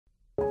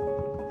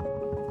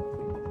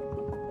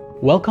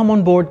Welcome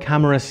on board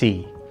CAMARA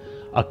C,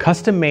 a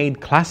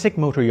custom-made classic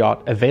motor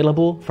yacht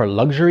available for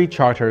luxury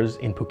charters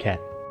in Phuket.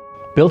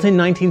 Built in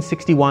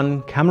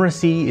 1961, CAMARA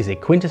C is a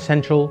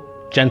quintessential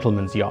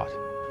gentleman's yacht.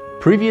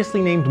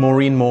 Previously named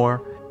Maureen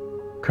Moore,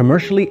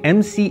 commercially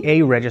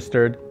MCA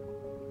registered,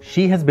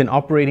 she has been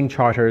operating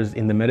charters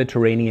in the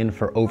Mediterranean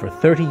for over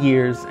 30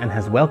 years and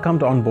has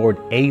welcomed on board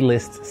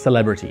A-list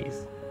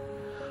celebrities.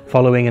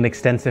 Following an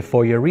extensive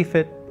 4-year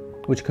refit,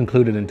 which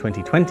concluded in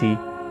 2020,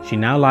 she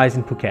now lies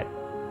in Phuket,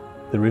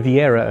 the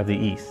Riviera of the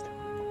East.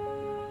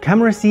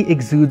 CAMARA C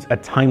exudes a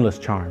timeless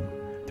charm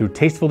through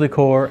tasteful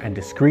decor and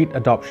discreet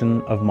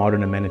adoption of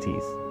modern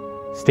amenities.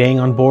 Staying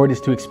on board is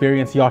to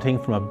experience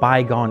yachting from a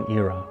bygone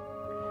era.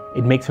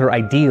 It makes her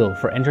ideal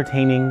for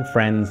entertaining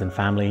friends and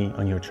family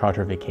on your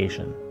charter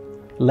vacation.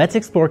 Let's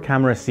explore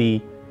CAMARA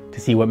C to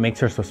see what makes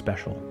her so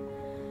special.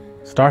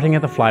 Starting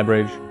at the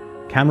flybridge,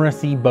 CAMARA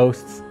C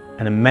boasts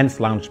an immense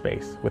lounge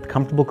space with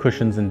comfortable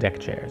cushions and deck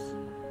chairs.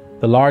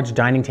 The large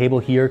dining table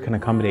here can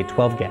accommodate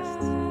 12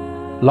 guests.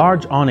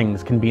 Large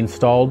awnings can be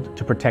installed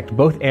to protect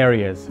both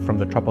areas from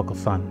the tropical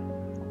sun.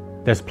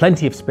 There's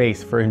plenty of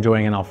space for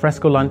enjoying an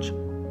alfresco lunch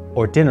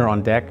or dinner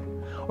on deck,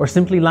 or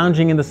simply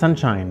lounging in the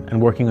sunshine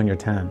and working on your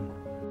tan.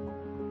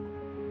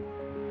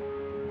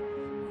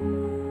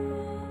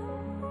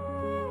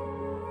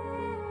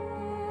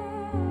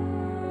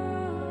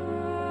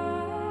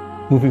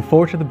 Moving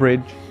forward to the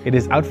bridge, it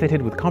is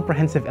outfitted with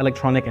comprehensive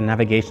electronic and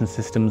navigation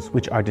systems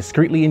which are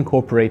discreetly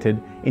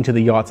incorporated into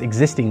the yacht's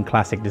existing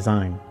classic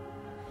design.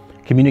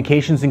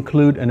 Communications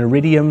include an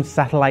Iridium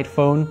satellite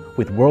phone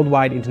with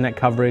worldwide internet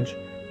coverage.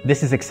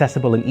 This is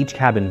accessible in each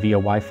cabin via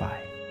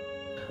Wi-Fi.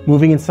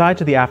 Moving inside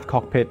to the aft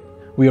cockpit,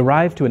 we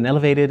arrive to an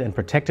elevated and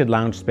protected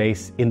lounge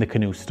space in the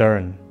canoe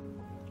stern.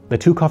 The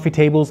 2 coffee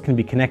tables can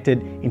be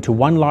connected into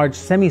one large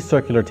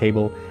semicircular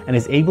table and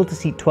is able to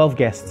seat 12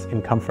 guests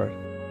in comfort.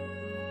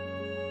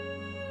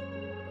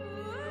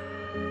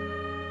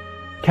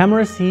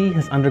 CAMARA C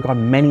has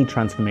undergone many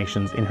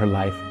transformations in her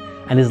life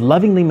and is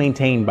lovingly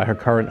maintained by her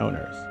current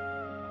owners.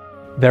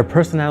 Their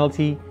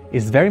personality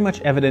is very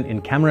much evident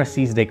in CAMARA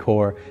C's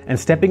decor, and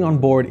stepping on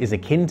board is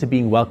akin to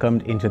being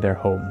welcomed into their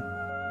home.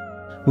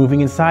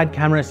 Moving inside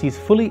CAMARA C's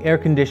fully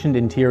air-conditioned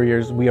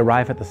interiors, we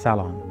arrive at the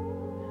salon.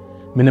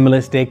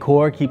 Minimalist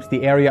decor keeps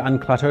the area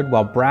uncluttered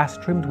while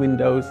brass-trimmed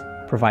windows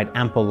provide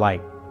ample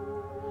light.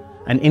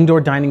 An indoor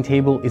dining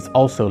table is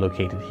also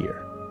located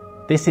here.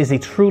 This is a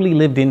truly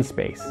lived-in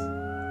space,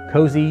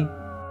 cozy,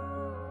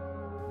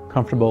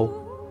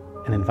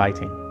 comfortable, and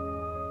inviting.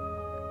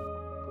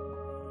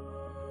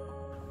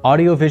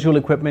 Audio-visual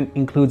equipment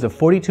includes a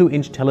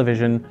 42-inch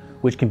television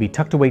which can be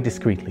tucked away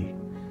discreetly.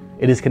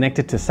 It is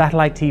connected to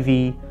satellite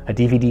TV, a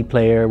DVD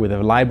player with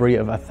a library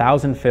of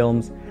 1,000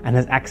 films, and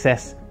has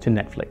access to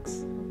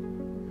Netflix.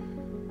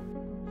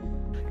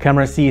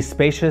 CAMARA C is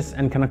spacious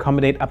and can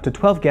accommodate up to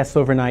 12 guests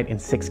overnight in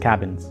 6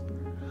 cabins.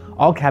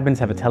 All cabins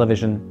have a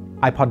television,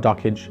 iPod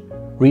dockage,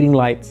 reading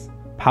lights,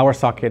 power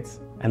sockets,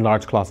 and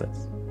large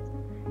closets.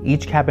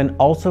 Each cabin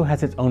also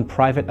has its own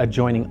private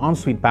adjoining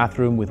ensuite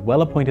bathroom with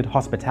well-appointed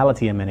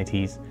hospitality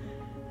amenities,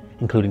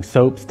 including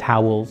soaps,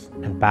 towels,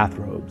 and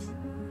bathrobes.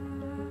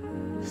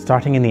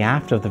 Starting in the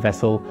aft of the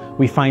vessel,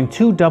 we find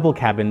 2 double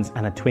cabins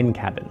and a twin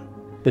cabin.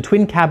 The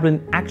twin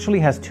cabin actually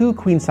has 2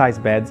 queen-size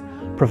beds,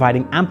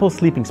 providing ample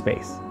sleeping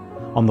space.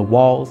 On the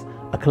walls,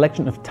 a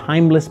collection of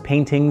timeless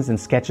paintings and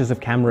sketches of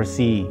CAMARA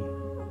C,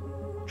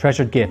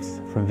 treasured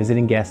gifts from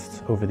visiting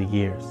guests over the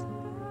years.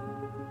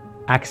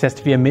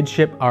 Accessed via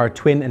midship are a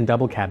twin and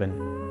double cabin.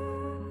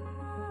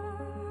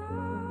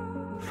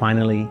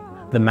 Finally,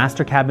 the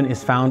master cabin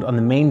is found on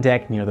the main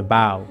deck near the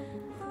bow.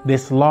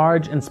 This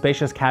large and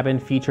spacious cabin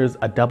features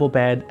a double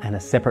bed and a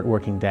separate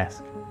working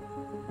desk.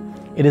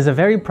 It is a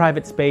very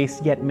private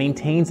space, yet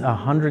maintains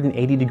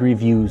 180-degree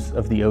views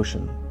of the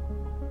ocean.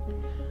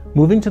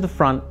 Moving to the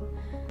front,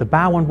 the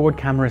bow on board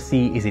CAMARA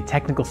C is a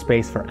technical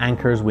space for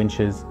anchors,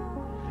 winches,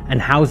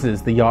 and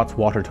houses the yacht's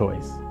water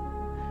toys.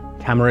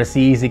 CAMARA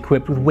C is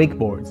equipped with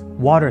wakeboards,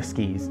 water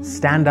skis,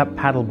 stand-up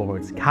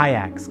paddleboards,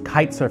 kayaks,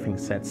 kite surfing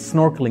sets,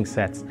 snorkeling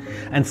sets,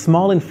 and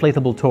small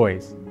inflatable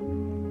toys.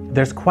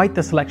 There's quite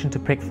the selection to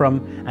pick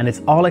from, and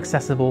it's all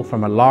accessible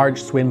from a large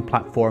swim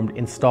platform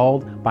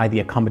installed by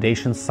the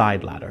accommodation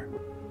side ladder.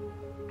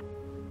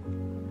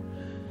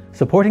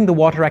 Supporting the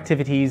water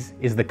activities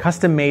is the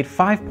custom-made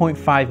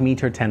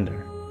 5.5-meter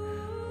tender.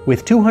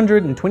 With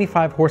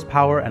 225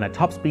 horsepower and a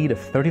top speed of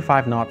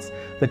 35 knots,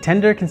 the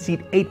tender can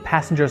seat 8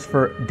 passengers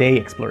for day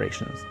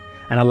explorations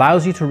and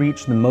allows you to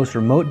reach the most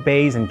remote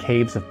bays and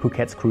caves of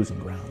Phuket's cruising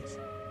grounds.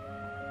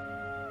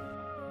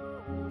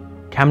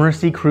 CAMARA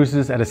C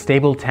cruises at a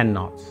stable 10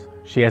 knots.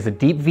 She has a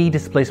deep V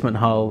displacement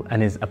hull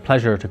and is a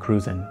pleasure to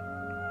cruise in.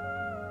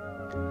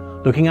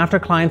 Looking after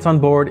clients on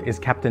board is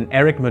Captain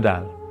Eric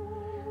Modal.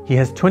 He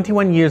has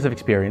 21 years of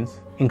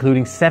experience,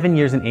 including 7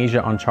 years in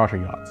Asia on charter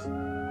yachts.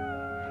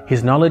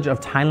 His knowledge of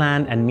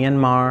Thailand and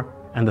Myanmar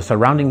and the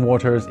surrounding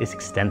waters is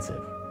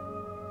extensive.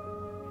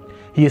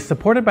 He is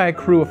supported by a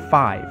crew of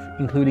 5,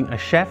 including a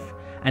chef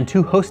and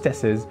 2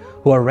 hostesses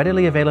who are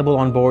readily available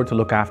on board to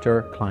look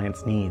after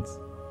clients' needs.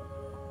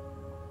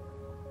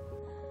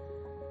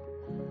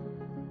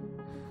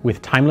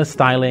 With timeless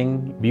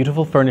styling,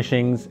 beautiful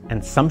furnishings,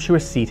 and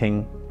sumptuous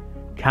seating,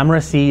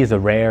 CAMARA C is a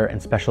rare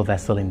and special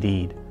vessel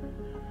indeed.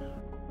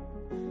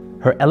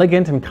 Her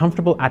elegant and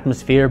comfortable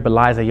atmosphere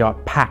belies a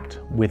yacht packed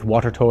with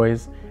water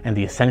toys and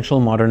the essential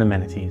modern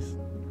amenities.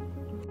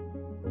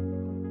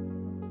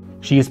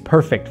 She is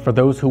perfect for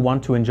those who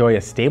want to enjoy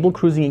a stable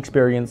cruising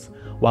experience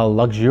while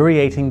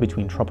luxuriating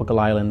between tropical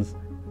islands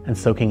and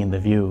soaking in the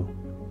view.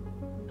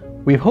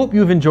 We hope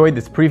you've enjoyed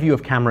this preview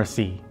of CAMARA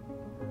C.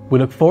 We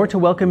look forward to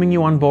welcoming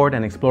you on board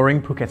and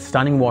exploring Phuket's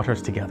stunning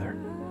waters together.